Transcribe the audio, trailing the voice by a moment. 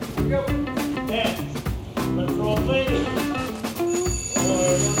go. And let's roll faded.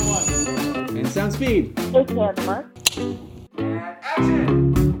 And sound speed. Okay, Mark.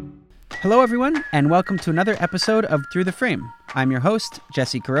 Hello, everyone, and welcome to another episode of Through the Frame. I'm your host,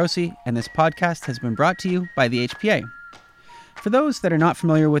 Jesse Carosi, and this podcast has been brought to you by the HPA. For those that are not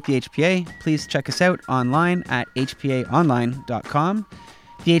familiar with the HPA, please check us out online at hpaonline.com.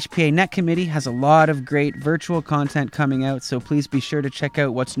 The HPA Net Committee has a lot of great virtual content coming out, so please be sure to check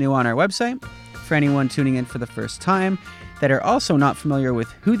out what's new on our website. For anyone tuning in for the first time that are also not familiar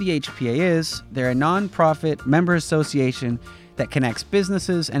with who the HPA is, they're a non-profit member association that connects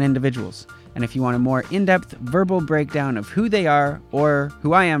businesses and individuals. And if you want a more in-depth verbal breakdown of who they are, or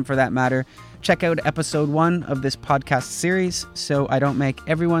who I am for that matter, check out episode 1 of this podcast series so I don't make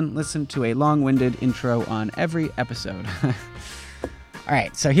everyone listen to a long-winded intro on every episode. All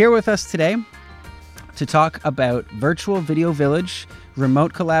right, so here with us today to talk about Virtual Video Village,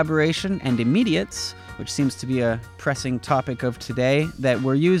 remote collaboration, and immediates, which seems to be a pressing topic of today, that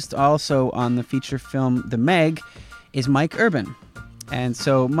were used also on the feature film The Meg, is Mike Urban. And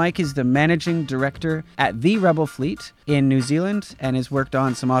so Mike is the managing director at the Rebel Fleet in New Zealand and has worked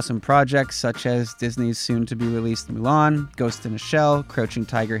on some awesome projects such as Disney's soon-to-be-released Mulan, Ghost in a Shell, Crouching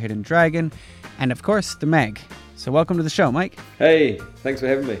Tiger, Hidden Dragon, and of course, The Meg. So welcome to the show, Mike. Hey, thanks for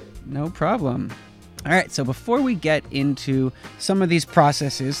having me. No problem. All right, so before we get into some of these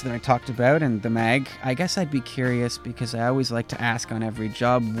processes that I talked about in The Meg, I guess I'd be curious, because I always like to ask on every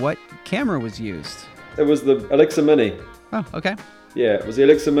job, what camera was used? It was the Alexa Mini. Oh, okay. Yeah, it was the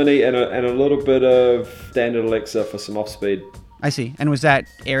Alexa Mini and a little bit of standard Alexa for some off-speed. I see. And was that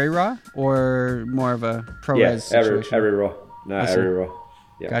Arri Raw or more of a ProRes situation? Arri Raw. No, Arri Raw.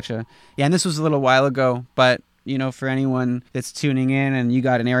 Yeah. Gotcha. Yeah, and this was a little while ago, but you know, for anyone that's tuning in and you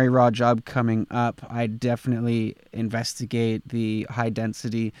got an Arri Raw job coming up, I'd definitely investigate the high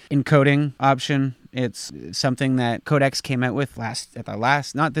density encoding option. It's something that Codex came out with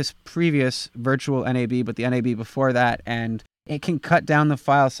not this previous virtual NAB, but the NAB before that, and it can cut down the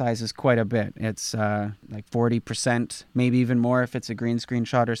file sizes quite a bit. It's like 40%, maybe even more if it's a green screen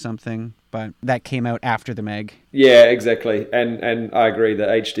shot or something. But that came out after the Meg. Yeah, exactly. And I agree that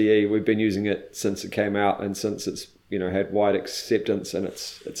HDE, we've been using it since it came out and since it's had wide acceptance, and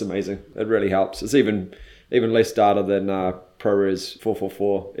it's amazing. It really helps. It's even less data than ProRes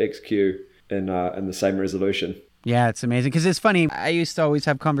 444 XQ in the same resolution. Yeah, it's amazing because it's funny. I used to always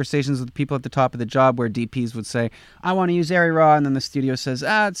have conversations with people at the top of the job where DPs would say, I want to use Arri Raw, and then the studio says,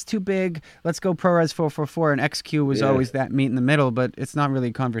 it's too big. Let's go ProRes 444, and XQ was always that meet in the middle, but it's not really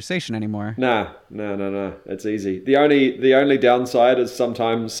a conversation anymore. No. It's easy. The only downside is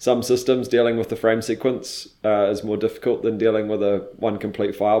sometimes some systems dealing with the frame sequence is more difficult than dealing with one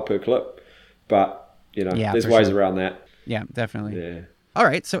complete file per clip. But, there's ways around that. Yeah, definitely. Yeah. All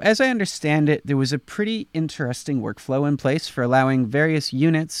right, so as I understand it, there was a pretty interesting workflow in place for allowing various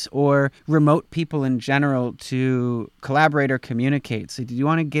units or remote people in general to collaborate or communicate. So do you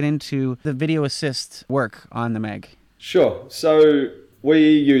want to get into the video assist work on the Meg? Sure. So we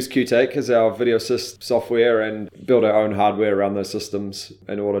use QTake as our video assist software and build our own hardware around those systems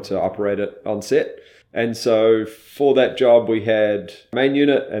in order to operate it on set. And so for that job, we had main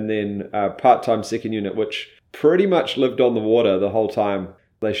unit and then a part-time second unit, which pretty much lived on the water the whole time.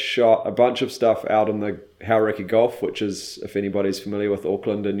 They shot a bunch of stuff out in the Hauraki Gulf, which is, if anybody's familiar with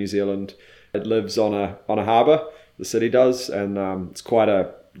Auckland in New Zealand, it lives on a harbour, the city does, and it's quite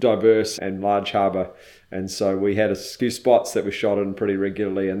a diverse and large harbour. And so we had a few spots that we shot in pretty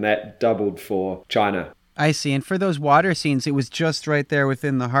regularly, and that doubled for China. I see. And for those water scenes, it was just right there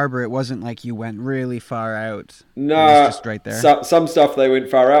within the harbor. It wasn't like you went really far out. No, it was just right there. Some stuff they went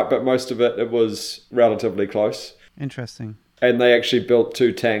far out, but most of it was relatively close. Interesting. And they actually built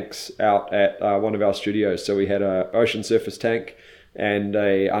 2 tanks out at one of our studios. So we had a ocean surface tank and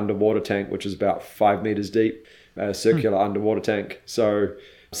a underwater tank, which is about 5 meters deep, a circular underwater tank. So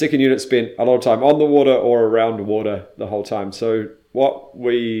second unit spent a lot of time on the water or around the water the whole time. So what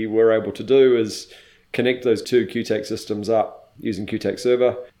we were able to do is connect those 2 QTake systems up using QTake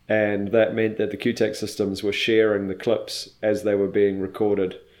server, and that meant that the QTake systems were sharing the clips as they were being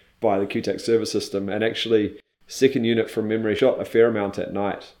recorded by the QTake server system. And actually, second unit from memory shot a fair amount at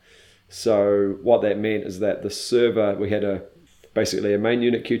night. So what that meant is that the server, we had basically a main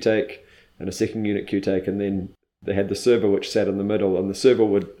unit QTake and a second unit QTake, and then they had the server which sat in the middle, and the server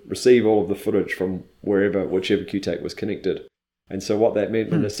would receive all of the footage from whichever QTake was connected. And so what that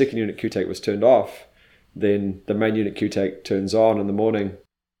meant when the second unit QTake was turned off, then the main unit QTake turns on in the morning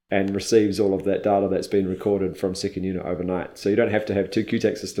and receives all of that data that's been recorded from second unit overnight. So you don't have to have 2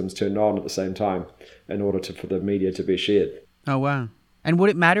 QTake systems turned on at the same time in order for the media to be shared. Oh, wow. And would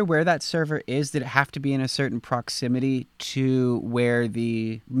it matter where that server is? Did it have to be in a certain proximity to where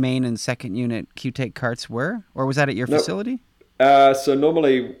the main and second unit QTake carts were? Or was that at your Nope. facility? So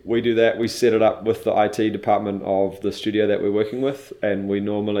normally we do that. We set it up with the IT department of the studio that we're working with, and we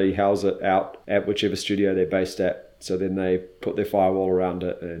normally house it out at whichever studio they're based at. So then they put their firewall around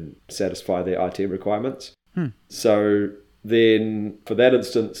it and satisfy their IT requirements. So then for that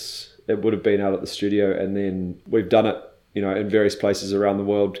instance, it would have been out at the studio, and then we've done it, in various places around the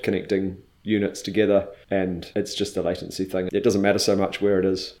world, connecting units together, and it's just a latency thing. It doesn't matter so much where it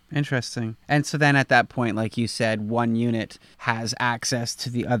is. Interesting. And so then at that point, like you said, one unit has access to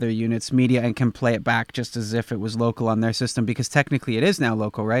the other unit's media and can play it back just as if it was local on their system, because technically it is now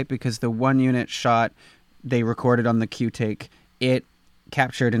local, right? Because the one unit shot, they recorded on the QTake, it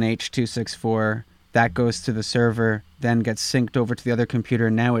captured an H.264, that goes to the server, then gets synced over to the other computer,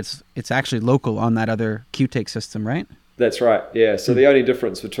 and now it's actually local on that other QTake system, right? That's right. Yeah. So the only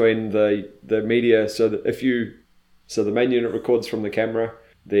difference between the media, so that the main unit records from the camera,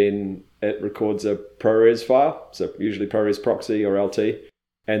 then it records a ProRes file, so usually ProRes proxy or LT,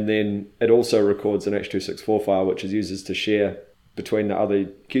 and then it also records an H.264 file, which it uses to share between the other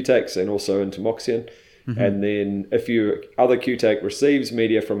QTakes and also into Moxion. And then if your other QTake receives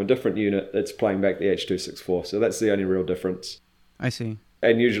media from a different unit, it's playing back the H.264. So that's the only real difference. I see.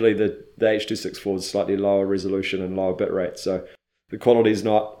 And usually the H.264 is slightly lower resolution and lower bit rate. So the quality is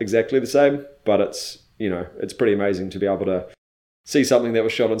not exactly the same, but it's pretty amazing to be able to see something that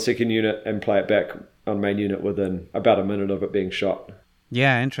was shot on second unit and play it back on main unit within about a minute of it being shot.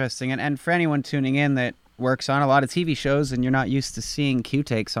 Yeah, interesting. And for anyone tuning in that works on a lot of TV shows and you're not used to seeing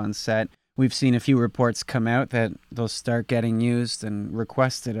QTakes on set, we've seen a few reports come out that they'll start getting used and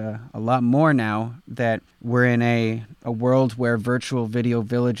requested a lot more now, that we're in a world where virtual video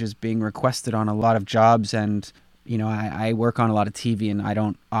village is being requested on a lot of jobs. And, I work on a lot of TV and I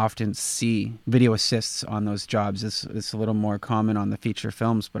don't often see video assists on those jobs. It's a little more common on the feature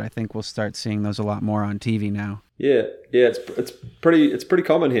films, but I think we'll start seeing those a lot more on TV now. Yeah, it's pretty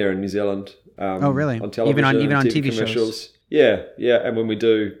common here in New Zealand. Oh, really? On television, even on TV commercials. shows? Yeah, and when we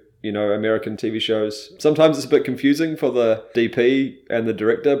do, American TV shows, sometimes it's a bit confusing for the DP and the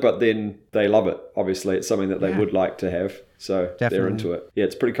director, but then they love it. Obviously, it's something that they would like to have, so Definitely. They're into it. Yeah,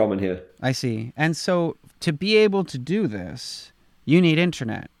 it's pretty common here. I see. And so to be able to do this, you need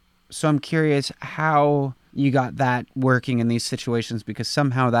internet. So I'm curious how you got that working in these situations, because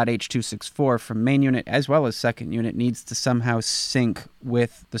somehow that H.264 from main unit as well as second unit needs to somehow sync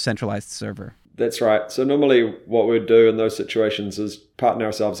with the centralized server. That's right. So normally what we'd do in those situations is partner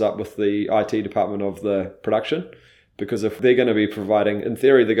ourselves up with the IT department of the production, because if they're going to be providing, in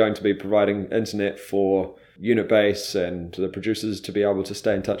theory, they're going to be providing internet for unit base and the producers to be able to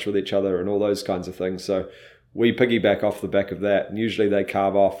stay in touch with each other and all those kinds of things. So we piggyback off the back of that, and usually they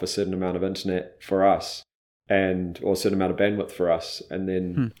carve off a certain amount of internet for us or a certain amount of bandwidth for us. And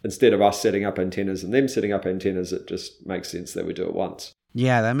then instead of us setting up antennas and them setting up antennas, it just makes sense that we do it once.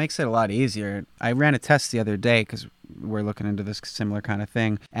 Yeah, that makes it a lot easier. I ran a test the other day because we're looking into this similar kind of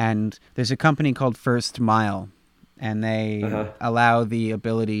thing. And there's a company called First Mile, and they allow the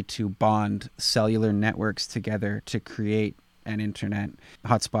ability to bond cellular networks together to create an internet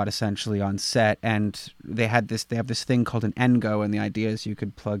hotspot essentially on set. And they have this thing called an NGO, and the idea is you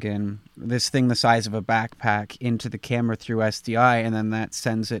could plug in this thing the size of a backpack into the camera through SDI, and then that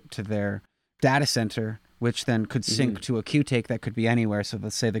sends it to their data center, which then could sync to a QTake that could be anywhere. So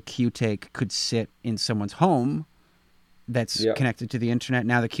let's say the QTake could sit in someone's home that's connected to the internet.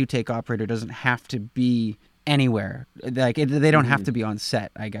 Now the QTake operator doesn't have to be anywhere. They don't have to be on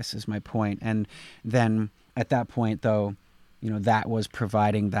set, I guess is my point. And then at that point, though, that was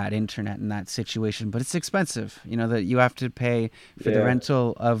providing that internet in that situation. But it's expensive, that you have to pay for the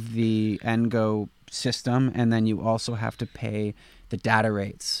rental of the NGO system, and then you also have to pay the data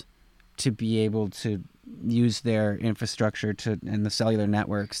rates to be able to use their infrastructure and the cellular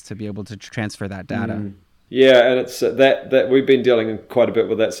networks to be able to transfer that data. Yeah, and it's that we've been dealing quite a bit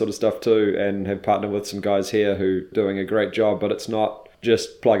with that sort of stuff too, and have partnered with some guys here who are doing a great job. But it's not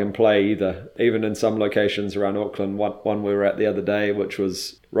just plug and play either. Even in some locations around Auckland, one we were at the other day, which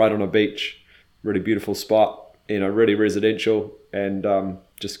was right on a beach, really beautiful spot, really residential, and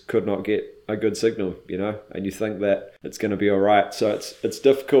just could not get a good signal, and you think that it's going to be all right. So it's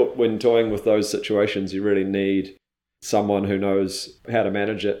difficult when toying with those situations. You really need someone who knows how to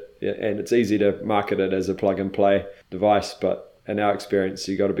manage it, and it's easy to market it as a plug and play device, but in our experience,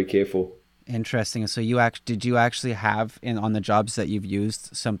 you got to be careful. Interesting. So did you actually have on the jobs that you've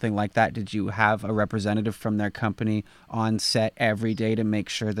used something like that? Did you have a representative from their company on set every day to make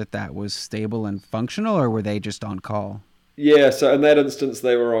sure that was stable and functional, or were they just on call? Yeah, so in that instance,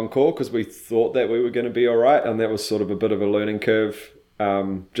 they were on call because we thought that we were going to be all right, and that was sort of a bit of a learning curve,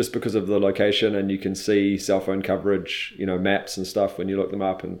 just because of the location, and you can see cell phone coverage, maps and stuff when you look them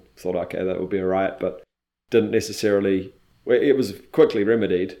up, and thought, okay, that will be all right, but didn't necessarily. It was quickly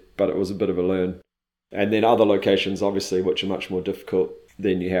remedied, but it was a bit of a learn. And then other locations, obviously, which are much more difficult,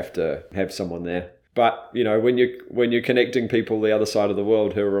 then you have to have someone there. But when you're connecting people the other side of the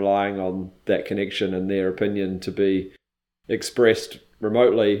world who are relying on that connection and their opinion to be expressed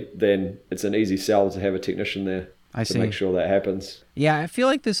remotely, then it's an easy sell to have a technician there to make sure that happens. Yeah, I feel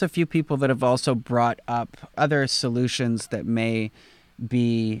like there's a few people that have also brought up other solutions that may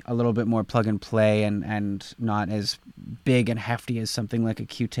be a little bit more plug and play and not as big and hefty as something like a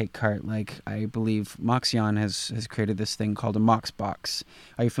Q-Take cart. Like I believe Moxion has created this thing called a Moxbox.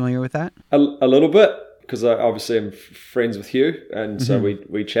 Are you familiar with that? A little bit, because I obviously am friends with Hugh, and so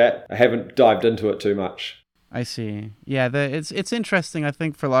we chat. I haven't dived into it too much. I see. Yeah, it's interesting. I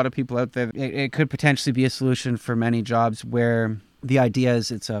think for a lot of people out there, it could potentially be a solution for many jobs where the idea is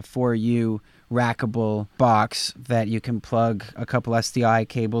it's a 4U rackable box that you can plug a couple SDI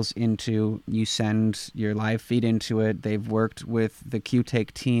cables into. You send your live feed into it. They've worked with the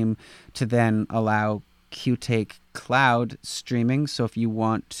Q-Take team to then allow Q-Take cloud streaming. So if you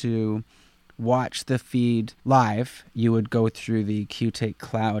want to watch the feed live, you would go through the Q-Take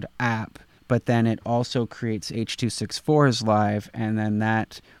cloud app. But then it also creates H.264s live, and then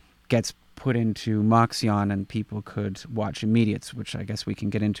that gets put into Moxion and people could watch immediates, which I guess we can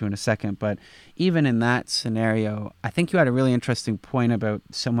get into in a second. But even in that scenario, I think you had a really interesting point about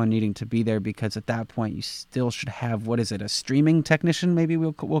someone needing to be there, because at that point you still should have, a streaming technician, maybe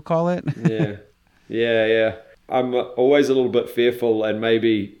we'll call it? Yeah. I'm always a little bit fearful, and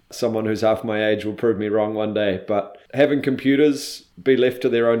maybe someone who's half my age will prove me wrong one day, but having computers be left to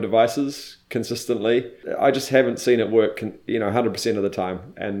their own devices consistently, I just haven't seen it work 100% of the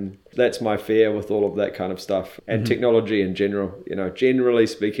time, and that's my fear with all of that kind of stuff, and technology in general. Generally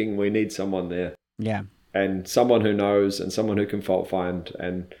speaking, we need someone there, and someone who knows, and someone who can fault find.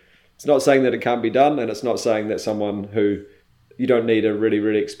 And it's not saying that it can't be done, and it's not saying that someone who, you don't need a really,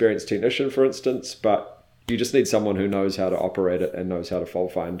 really experienced technician, for instance, but you just need someone who knows how to operate it and knows how to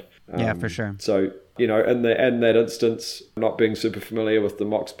fault find. Yeah, for sure. So, in that instance, not being super familiar with the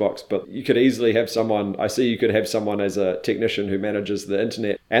Moxbox, but you could easily have someone, you could have someone as a technician who manages the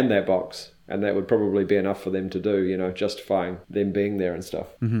internet and that box, and that would probably be enough for them to do, justifying them being there and stuff.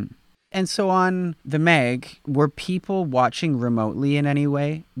 Mm-hmm. And so on the Meg, were people watching remotely in any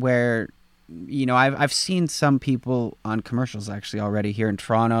way where, I've seen some people on commercials actually already here in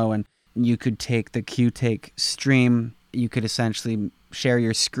Toronto, and you could take the Q-Take stream, you could essentially share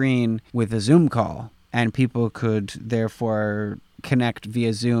your screen with a Zoom call, and people could therefore connect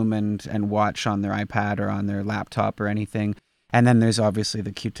via Zoom and watch on their iPad or on their laptop or anything. And then there's obviously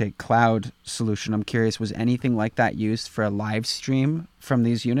the Q-Take cloud solution. I'm curious, was anything like that used for a live stream from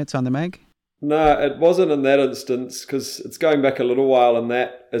these units on the Meg? No, it wasn't in that instance, because it's going back a little while, and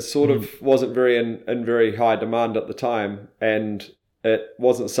that it sort of wasn't very in very high demand at the time, and it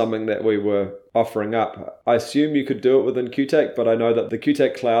wasn't something that we were offering up. I assume you could do it within Q-Take, but I know that the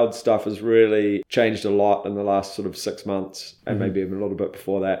Q-Take cloud stuff has really changed a lot in the last sort of 6 months, and maybe even a little bit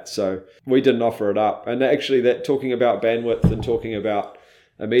before that. So we didn't offer it up. And actually, that talking about bandwidth and talking about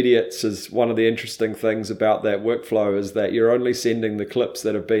immediates is one of the interesting things about that workflow, is that you're only sending the clips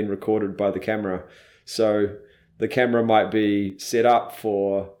that have been recorded by the camera. So the camera might be set up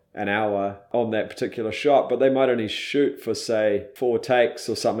for an hour on that particular shot, but they might only shoot for, say, 4 takes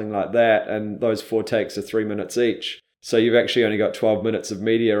or something like that, and those 4 takes are 3 minutes each. So you've actually only got 12 minutes of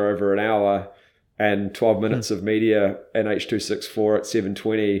media over an hour, and 12 minutes of media in H.264 at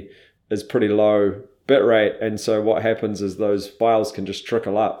 720 is pretty low bit rate, and so what happens is those files can just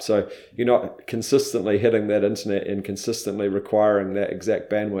trickle up. So you're not consistently hitting that internet and consistently requiring that exact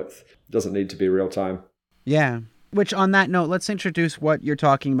bandwidth. It doesn't need to be real time. Yeah. Which, on that note, let's introduce what you're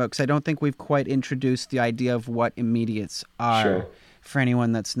talking about, because I don't think we've quite introduced the idea of what immediates are for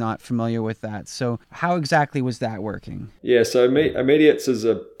anyone that's not familiar with that. So how exactly was that working? Yeah, so Immediates is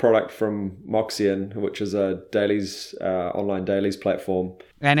a product from Moxion, which is a dailies, online dailies platform.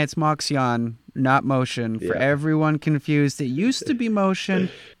 And it's Moxion, not Motion. For everyone confused, it used to be Motion.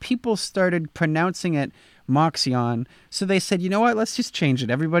 People started pronouncing it Moxion. So they said, you know what, let's just change it.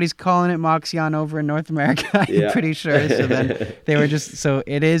 Everybody's calling it Moxion over in North America, I'm pretty sure. So then they were so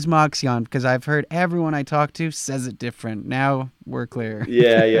it is Moxion, because I've heard everyone I talk to says it different. Now we're clear.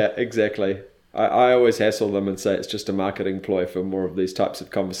 Yeah, exactly. I always hassle them and say it's just a marketing ploy for more of these types of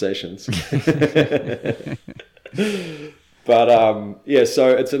conversations. But yeah,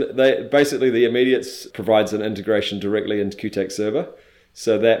 so basically the Immediates provides an integration directly into QTech Server.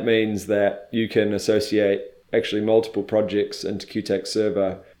 So that means that you can associate actually multiple projects into QTech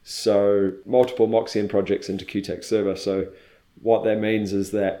Server. So multiple Moxion projects into QTech Server. So what that means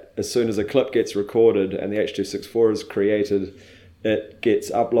is that as soon as a clip gets recorded and the H.264 is created, it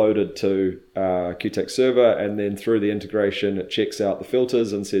gets uploaded to QTech Server, and then through the integration, it checks out the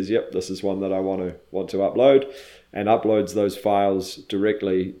filters and says, "Yep, this is one that I want to upload," and uploads those files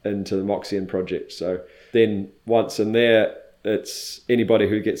directly into the Moxion project. So then once in there, it's anybody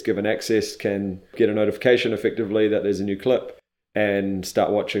who gets given access can get a notification effectively that there's a new clip and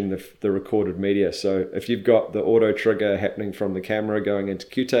start watching the recorded media. So if you've got the auto trigger happening from the camera going into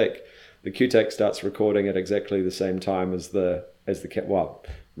QTech, the QTech starts recording at exactly the same time as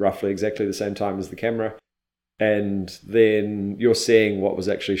roughly exactly the same time as the camera. And then you're seeing what was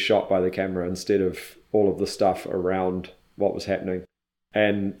actually shot by the camera instead of all of the stuff around what was happening.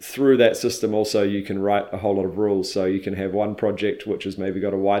 And through that system also you can write a whole lot of rules. So you can have one project which has maybe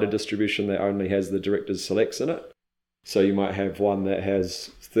got a wider distribution that only has the director's selects in it. So you might have one that has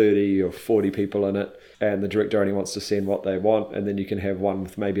 30 or 40 people in it, and the director only wants to send what they want. And then you can have one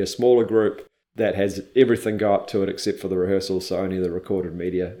with maybe a smaller group that has everything go up to it except for the rehearsals, so only the recorded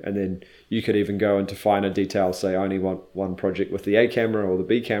media. And then you could even go into finer detail, say I only want one project with the A camera or the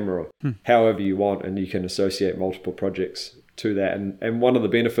B camera, or however you want, and you can associate multiple projects to that. And one of the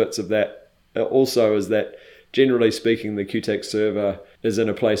benefits of that also is that, generally speaking, the QTech server is in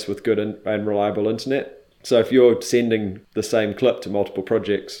a place with good and reliable internet. So if you're sending the same clip to multiple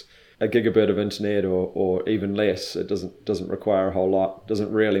projects, a gigabit of internet or even less, it doesn't require a whole lot,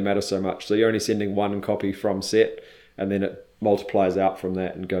 doesn't really matter so much. So you're only sending one copy from set, and then it multiplies out from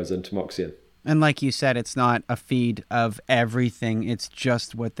that and goes into Moxion. And like you said, it's not a feed of everything. It's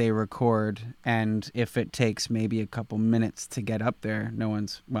just what they record. And if it takes maybe a couple minutes to get up there, no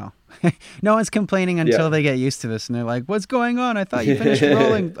one's complaining until they get used to this. And they're like, what's going on? I thought you finished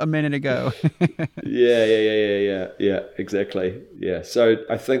rolling a minute ago. Yeah, exactly. Yeah. So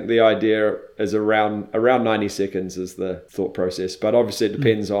I think the idea is around 90 seconds is the thought process. But obviously it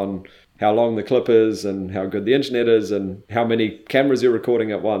depends on how long the clip is and how good the internet is and how many cameras you're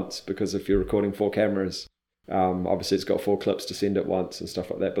recording at once. Because if you're recording 4 cameras, obviously it's got 4 clips to send at once and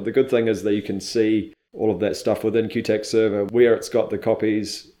stuff like that. But the good thing is that you can see all of that stuff within QTech server, where it's got the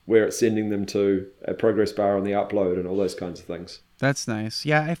copies, where it's sending them to, a progress bar on the upload, and all those kinds of things. That's nice.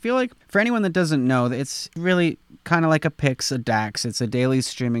 Yeah, I feel like for anyone that doesn't know, it's really kind of like a Pix, a DAX. It's a daily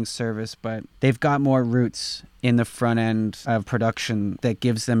streaming service, but they've got more roots in the front end of production that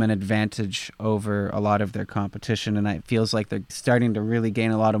gives them an advantage over a lot of their competition. And it feels like they're starting to really gain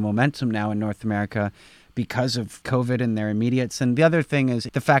a lot of momentum now in North America because of COVID and their immediates. And the other thing is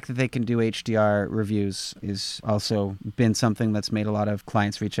the fact that they can do HDR reviews is also been something that's made a lot of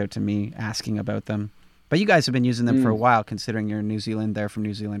clients reach out to me asking about them. But you guys have been using them for a while, considering you're in New Zealand, they're from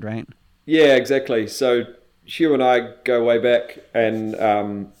New Zealand, right? Yeah, exactly. So Hugh and I go way back, and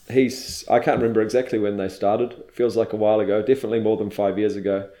I can't remember exactly when they started. It feels like a while ago, definitely more than 5 years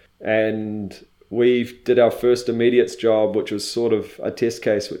ago. And we did our first Immediates job, which was sort of a test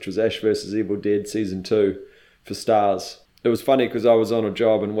case, which was Ash vs. Evil Dead Season 2 for Stars. It was funny because I was on a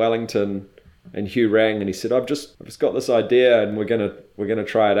job in Wellington, and Hugh rang and he said, I've just got this idea and we're gonna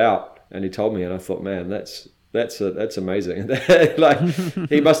try it out. And he told me, and I thought, man, that's amazing. Like,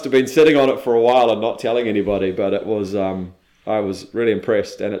 he must have been sitting on it for a while and not telling anybody, but it was I was really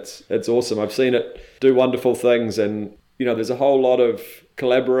impressed, and it's awesome. I've seen it do wonderful things, and there's a whole lot of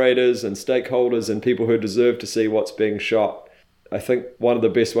collaborators and stakeholders and people who deserve to see what's being shot. I think one of the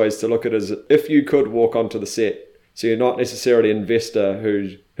best ways to look at it is if you could walk onto the set. So you're not necessarily an investor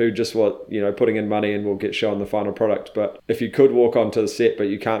who just putting in money and will get shown the final product. But if you could walk onto the set, but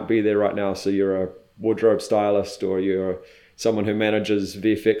you can't be there right now, so you're a wardrobe stylist or you're someone who manages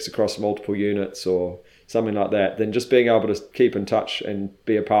VFX across multiple units or something like that, then just being able to keep in touch and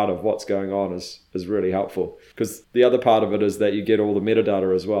be a part of what's going on is really helpful. Because the other part of it is that you get all the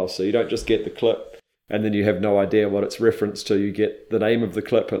metadata as well. So you don't just get the clip and then you have no idea what it's referenced to. You get the name of the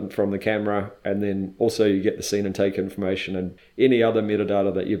clip from the camera, and then also you get the scene and take information and any other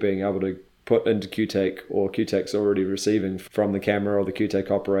metadata that you're being able to put into QTech or QTech's already receiving from the camera or the QTech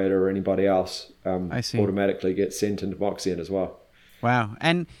operator or anybody else automatically gets sent into Moxion as well. Wow.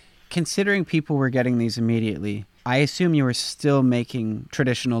 And considering people were getting these immediately, I assume you were still making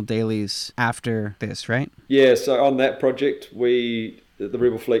traditional dailies after this, right? Yeah, so on that project, the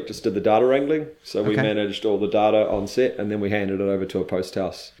Rebel Fleet just did the data wrangling. So we managed all the data on set, and then we handed it over to a post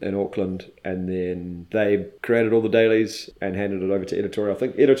house in Auckland, and then they created all the dailies and handed it over to editorial. I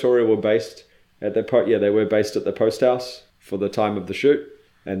think editorial were based at that point. Yeah, they were based at the post house. for the time of the shoot,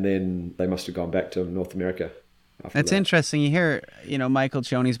 and then they must have gone back to North America after That's that. interesting. You hear, Michael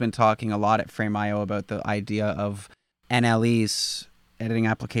Choney's been talking a lot at Frame.io about the idea of NLEs, editing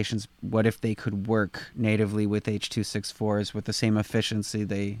applications. What if they could work natively with H.264s with the same efficiency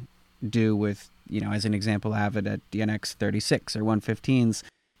they do with, as an example, Avid at DNX36 or 115s,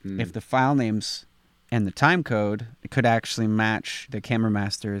 if the file names and the time code could actually match the camera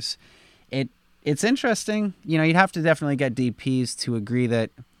masters. It's interesting. You'd have to definitely get DPs to agree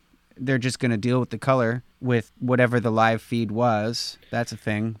that they're just going to deal with the color with whatever the live feed was. That's a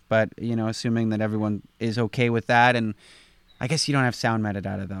thing. But, assuming that everyone is okay with that. And I guess you don't have sound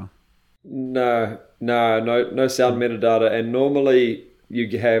metadata, though. No sound metadata. And normally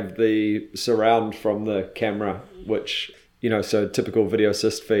you have the surround from the camera, which, so typical video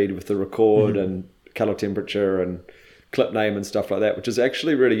assist feed with the record and color temperature and clip name and stuff like that, which is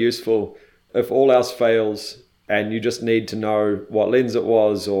actually really useful if all else fails and you just need to know what lens it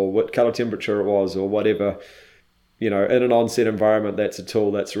was or what color temperature it was or whatever. In an on-set environment, that's a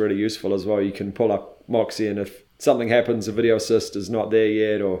tool that's really useful as well. You can pull up Moxie, and if something happens, the video assist is not there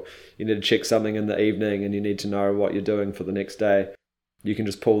yet, or you need to check something in the evening and you need to know what you're doing for the next day, you can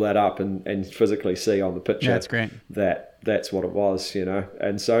just pull that up and physically see on the picture. Yeah, that's great. That's what it was,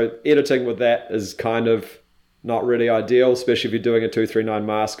 And so editing with that is kind of not really ideal, especially if you're doing a 239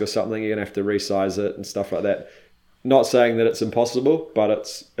 mask or something. You're going to have to resize it and stuff like that. Not saying that it's impossible, but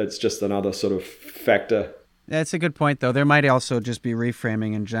it's just another sort of factor. That's a good point, though. There might also just be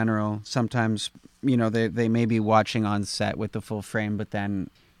reframing in general. Sometimes, they may be watching on set with the full frame, but then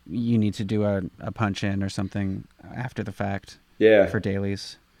you need to do a punch in or something after the fact. Yeah. For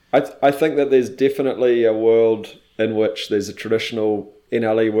dailies. I think that there's definitely a world in which there's a traditional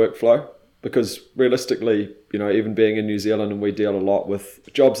NLE workflow, because realistically, even being in New Zealand, and we deal a lot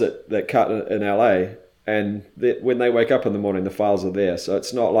with jobs that cut in LA, and when they wake up in the morning, the files are there. So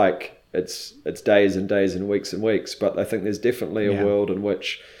it's not like it's days and days and weeks, but I think there's definitely a world in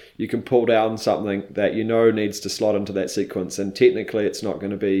which you can pull down something that needs to slot into that sequence, and technically it's not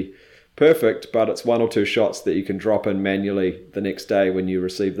going to be perfect, but it's one or two shots that you can drop in manually the next day when you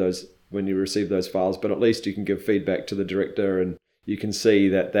receive those files. But at least you can give feedback to the director, and you can see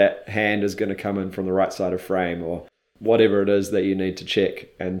that hand is going to come in from the right side of frame or whatever it is that you need to check.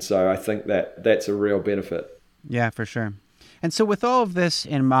 And so I think that's a real benefit. Yeah, for sure. And so with all of this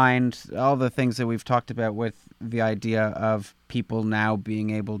in mind, all the things that we've talked about with the idea of people now being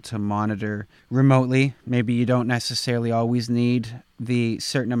able to monitor remotely, maybe you don't necessarily always need the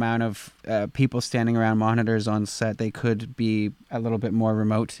certain amount of people standing around monitors on set. They could be a little bit more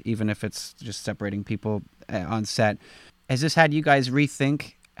remote, even if it's just separating people on set. Has this had you guys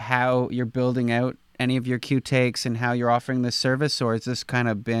rethink how you're building out any of your Q-takes and how you're offering this service, or has this kind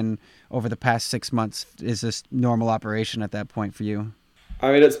of been over the past 6 months? Is this normal operation at that point for you?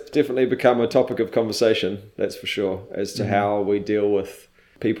 I mean, it's definitely become a topic of conversation, that's for sure, as to how we deal with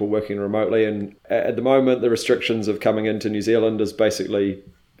people working remotely. And at the moment, the restrictions of coming into New Zealand is basically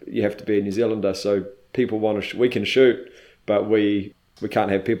you have to be a New Zealander. So people we can shoot, but we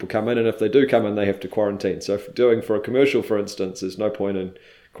can't have people come in. And if they do come in, they have to quarantine. So for a commercial, for instance, there's no point in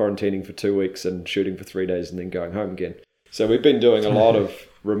quarantining for 2 weeks and shooting for 3 days and then going home again. So we've been doing a lot of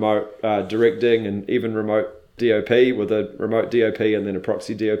remote directing and even remote DOP, with a remote DOP and then a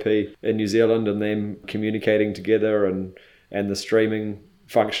proxy DOP in New Zealand, and then communicating together and the streaming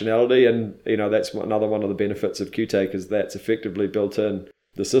functionality. And that's another one of the benefits of Q-take, is that's effectively built in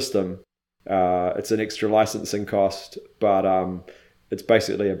the system. It's an extra licensing cost, but it's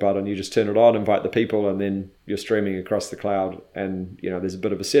basically a button. You just turn it on, invite the people, and then you're streaming across the cloud. And there's a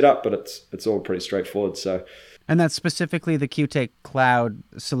bit of a setup, but it's all pretty straightforward. So, and that's specifically the Q-take cloud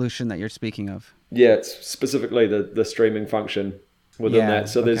solution that you're speaking of. Yeah, it's specifically the streaming function within that.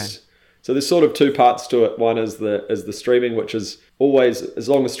 So there's sort of two parts to it. One is the streaming, which is always, as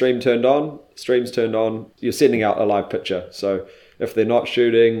long as stream's turned on, you're sending out a live picture. So if they're not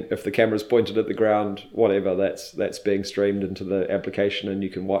shooting, if the camera's pointed at the ground, whatever, that's being streamed into the application, and you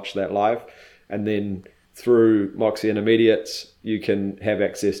can watch that live. And then through Moxie Intermediates, you can have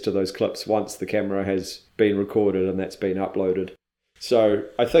access to those clips once the camera has been recorded and that's been uploaded. So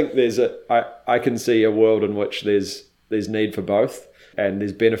I think I can see a world in which there's need for both, and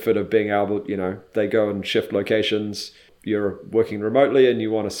there's benefit of being able, they go and shift locations. You're working remotely and you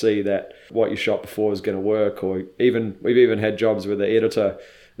want to see that what you shot before is going to work, or we've even had jobs where the editor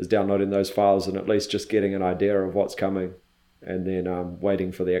is downloading those files and at least just getting an idea of what's coming, and then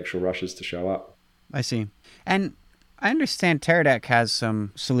waiting for the actual rushes to show up. I see. And I understand Teradek has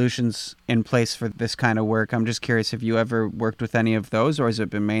some solutions in place for this kind of work. I'm just curious, have you ever worked with any of those, or has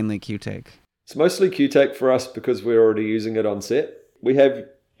it been mainly Q-take? It's mostly QTake for us because we're already using it on set. We have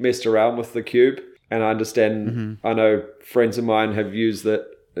messed around with the Cube, and I understand, I know friends of mine have used it,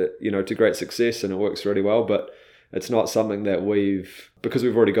 to great success, and it works really well, but it's not something that because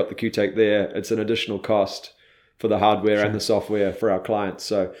we've already got the QTake there, it's an additional cost for the hardware and the software for our clients.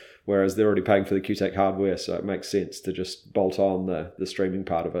 So whereas they're already paying for the QTake hardware, so it makes sense to just bolt on the streaming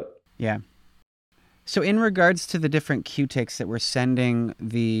part of it. Yeah. So in regards to the different QTakes that we're sending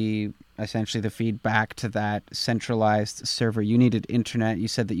essentially the feedback to that centralized server, you needed internet. You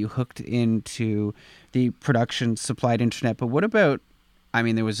said that you hooked into the production supplied internet, but what about,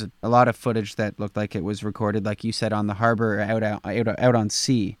 there was a lot of footage that looked like it was recorded, like you said, on the harbor out on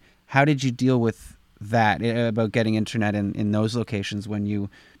sea. How did you deal with that, about getting internet in those locations when you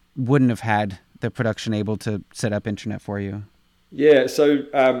wouldn't have had the production able to set up internet for you? Yeah, so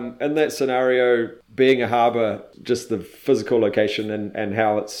in that scenario, being a harbour, just the physical location and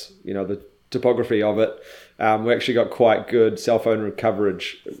how it's, the topography of it, we actually got quite good cell phone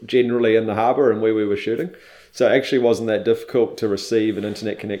coverage generally in the harbour and where we were shooting. So it actually wasn't that difficult to receive an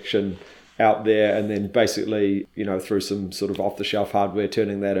internet connection out there, and then basically, through some sort of off-the-shelf hardware,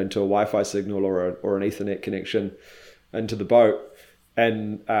 turning that into a Wi-Fi signal or an Ethernet connection into the boat.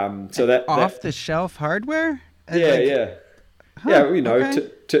 And so that off-the-shelf hardware? Yeah. Huh,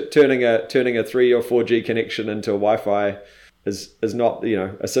 turning a 3 or 4G connection into a Wi-Fi is not,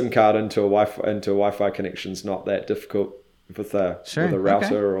 a SIM card into a Wi-Fi connection is not that difficult with a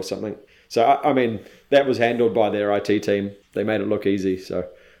router or something. So that was handled by their IT team. They made it look easy, so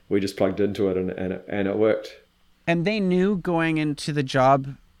we just plugged into it and it worked. And they knew going into the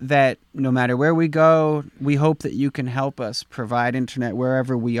job that no matter where we go, we hope that you can help us provide internet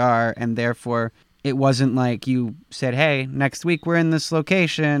wherever we are, and therefore it wasn't like you said, hey, next week we're in this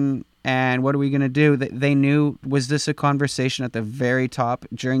location and what are we going to do? They knew, was this a conversation at the very top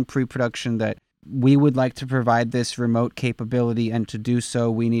during pre-production that we would like to provide this remote capability, and to do so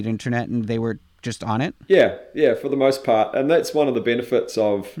we need internet, and they were just on it? Yeah, for the most part. And that's one of the benefits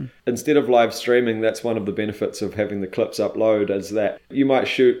of, instead of live streaming, that's one of the benefits of having the clips upload, is that you might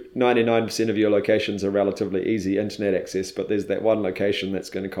shoot 99% of your locations are relatively easy internet access, but there's that one location that's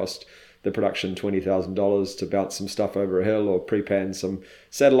going to cost the production $20,000 to bounce some stuff over a hill or pre-pan some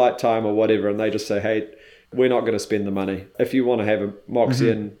satellite time or whatever, and they just say, hey, we're not going to spend the money. If you want to have a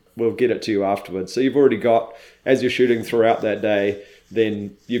Moxion, we'll get it to you afterwards. So you've already got, as you're shooting throughout that day,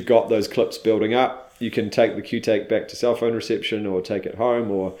 then you've got those clips building up. You can take the QTake back to cell phone reception, or take it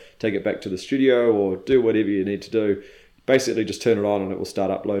home, or take it back to the studio, or do whatever you need to do. Basically just turn it on and it will start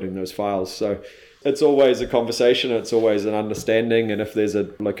uploading those files. So it's always a conversation, it's always an understanding, and if there's a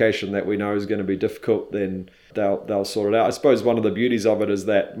location that we know is going to be difficult, then they'll sort it out. I suppose one of the beauties of it is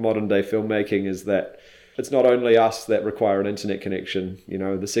that modern day filmmaking is that it's not only us that require an internet connection.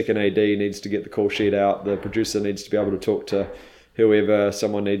 The second AD needs to get the call sheet out, the producer needs to be able to talk to whoever,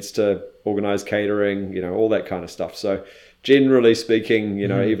 someone needs to organize catering, all that kind of stuff. So generally speaking,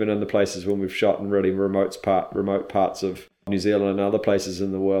 even in the places when we've shot in really remote parts of New Zealand and other places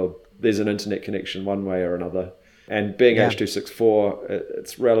in the world, there's an internet connection one way or another. And being H.264,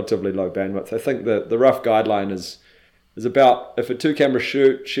 it's relatively low bandwidth. I think the rough guideline is about, if a 2-camera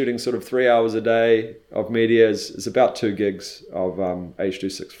shooting sort of 3 hours a day of media is about 2 gigs of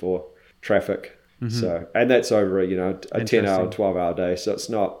H.264 traffic. So, and that's over a 10-hour, 12-hour day. So it's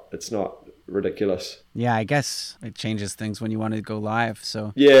not ridiculous. Yeah, I guess it changes things when you want to go live.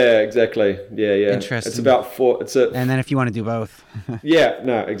 So yeah, exactly. Yeah. Interesting. It's about 4. And then if you want to do both. Yeah.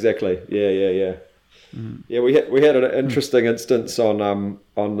 No. Exactly. Yeah. Yeah. We had an interesting instance on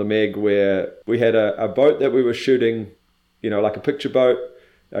the Meg where we had a boat that we were shooting, like a picture boat,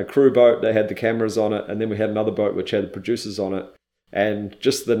 a crew boat. They had the cameras on it, and then we had another boat which had the producers on it. And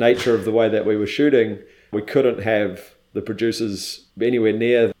just the nature of the way that we were shooting, we couldn't have the producers anywhere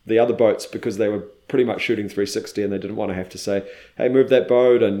near the other boats because they were pretty much shooting 360, and they didn't want to have to say, hey, move that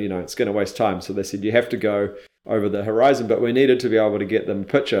boat, and it's going to waste time. So they said you have to go over the horizon, but we needed to be able to get them a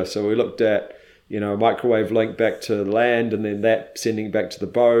picture. So we looked at a microwave link back to the land, and then that sending back to the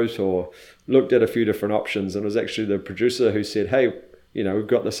boat, or looked at a few different options. And it was actually the producer who said, hey, we've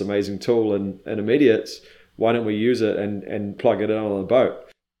got this amazing tool in Immediates, why don't we use it and plug it in on the boat?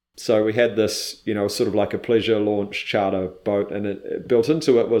 So we had this, sort of like a pleasure launch charter boat, and it built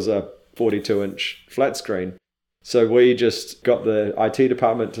into it was a 42-inch flat screen. So we just got the IT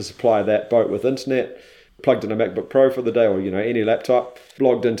department to supply that boat with internet, plugged in a MacBook Pro for the day, or any laptop,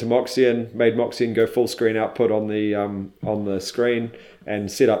 logged into Moxion, made Moxion go full screen output on the screen,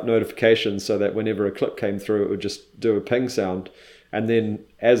 and set up notifications so that whenever a clip came through, it would just do a ping sound. And then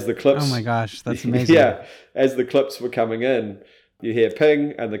as the clips... Oh my gosh, that's amazing. Yeah, as the clips were coming in, you hear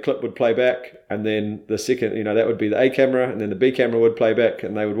ping and the clip would play back, and then the second, that would be the A camera, and then the B camera would play back,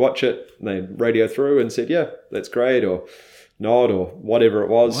 and they would watch it, and they'd radio through and said, yeah, that's great, or nod, or whatever it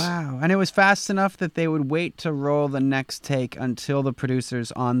was. Wow. And it was fast enough that they would wait to roll the next take until the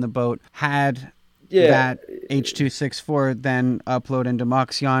producers on the boat had that H.264 then upload into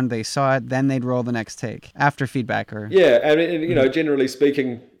Moxion. They saw it, then they'd roll the next take after feedback. Or yeah, and generally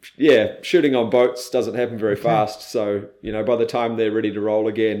speaking, shooting on boats doesn't happen very fast. So by the time they're ready to roll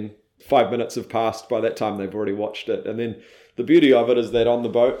again, 5 minutes have passed. By that time, they've already watched it. And then the beauty of it is that on the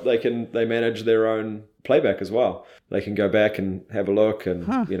boat, they manage their own playback as well. They can go back and have a look, and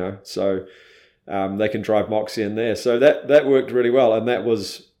so they can drive Moxion there. So that worked really well, and that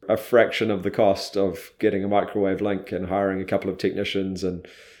was a fraction of the cost of getting a microwave link and hiring a couple of technicians and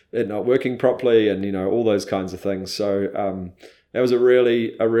it not working properly, and all those kinds of things. So that was a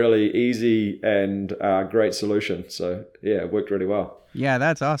really easy and great solution. So yeah, it worked really well. Yeah,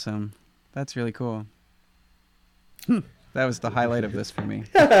 that's awesome. That's really cool. That was the highlight of this for me.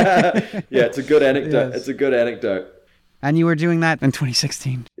 Yeah, it's a good anecdote. Yes. It's a good anecdote. And you were doing that in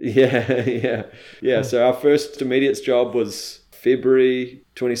 2016. Yeah. So our first immediate job was February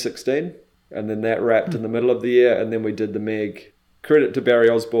 2016, and then that wrapped in the middle of the year, and then we did the Meg. Credit to Barry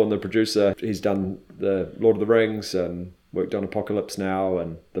Osborne, the producer. He's done the Lord of the Rings and worked on Apocalypse Now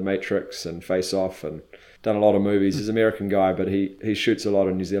and The Matrix and Face Off and done a lot of movies. He's an American guy, but he shoots a lot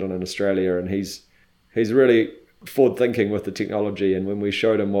in New Zealand and Australia, and he's really forward thinking with the technology. And when we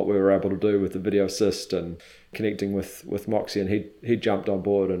showed him what we were able to do with the video assist and connecting with Moxion, he jumped on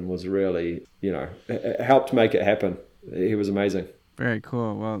board and was really, helped make it happen. He was amazing. Very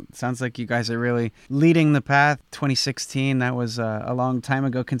cool. Well, it sounds like you guys are really leading the path. 2016, that was a long time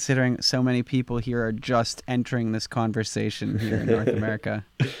ago, considering so many people here are just entering this conversation here in North America.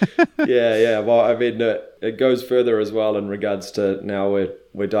 Yeah. Well, I mean, it goes further as well in regards to now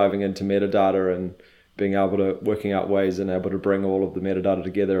we're diving into metadata and being able to working out ways and able to bring all of the metadata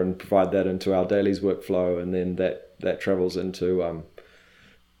together and provide that into our dailies workflow, and then that travels into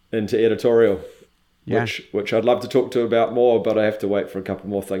editorial. Yeah. Which I'd love to talk to about more, but I have to wait for a couple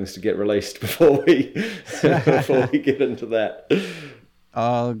more things to get released before we get into that.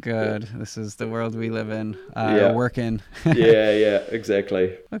 All good. This is the world we live in, work in. Yeah,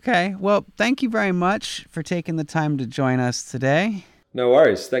 exactly. Okay. Well, thank you very much for taking the time to join us today. No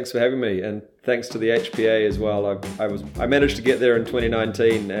worries. Thanks for having me, and thanks to the HPA as well. I managed to get there in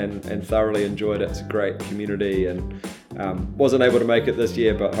 2019 and thoroughly enjoyed it. It's a great community, and wasn't able to make it this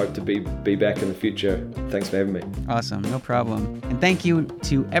year, but hope to be back in the future. Thanks for having me. Awesome. No problem. And thank you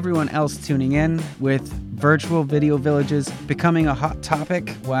to everyone else tuning in. With virtual video villages becoming a hot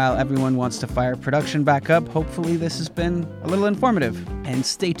topic while everyone wants to fire production back up, hopefully this has been a little informative. And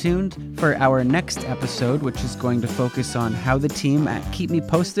stay tuned for our next episode, which is going to focus on how the team at Keep Me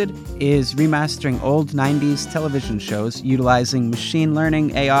Posted is remastering old 90s television shows, utilizing machine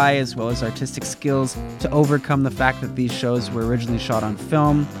learning, AI, as well as artistic skills to overcome the fact that these shows were originally shot on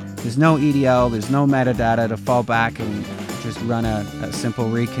film. There's no EDL, there's no metadata to fall back and just run a simple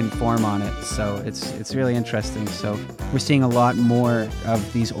reconform on it. So it's really interesting. So we're seeing a lot more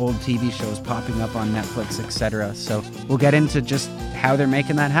of these old TV shows popping up on Netflix, etc. So we'll get into just how they're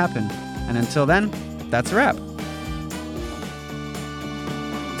making that happen. And until then, that's a wrap.